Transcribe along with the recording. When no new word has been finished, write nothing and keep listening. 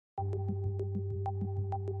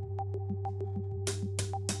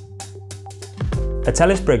At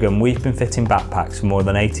Ellis Brigham, we've been fitting backpacks for more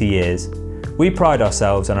than 80 years. We pride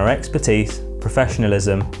ourselves on our expertise,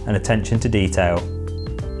 professionalism and attention to detail.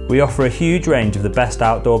 We offer a huge range of the best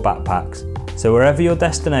outdoor backpacks, so wherever your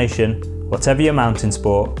destination, whatever your mountain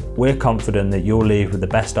sport, we're confident that you'll leave with the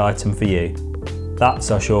best item for you.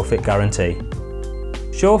 That's our SUREfit Guarantee.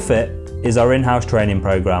 SUREfit is our in-house training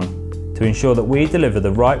programme to ensure that we deliver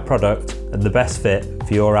the right product and the best fit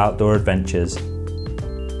for your outdoor adventures.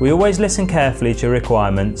 We always listen carefully to your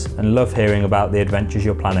requirements and love hearing about the adventures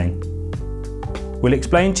you're planning. We'll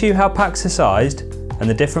explain to you how packs are sized and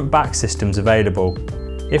the different back systems available.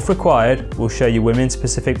 If required, we'll show you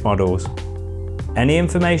women-specific models. Any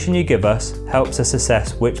information you give us helps us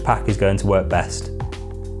assess which pack is going to work best.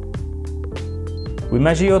 We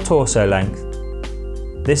measure your torso length.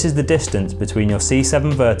 This is the distance between your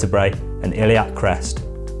C7 vertebrae and iliac crest.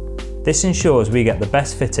 This ensures we get the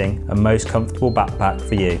best fitting and most comfortable backpack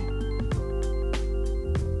for you.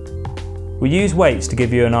 We use weights to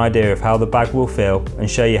give you an idea of how the bag will feel and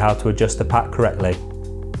show you how to adjust the pack correctly.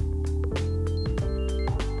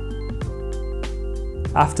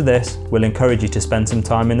 After this, we'll encourage you to spend some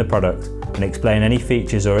time in the product and explain any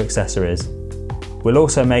features or accessories. We'll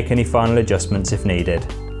also make any final adjustments if needed.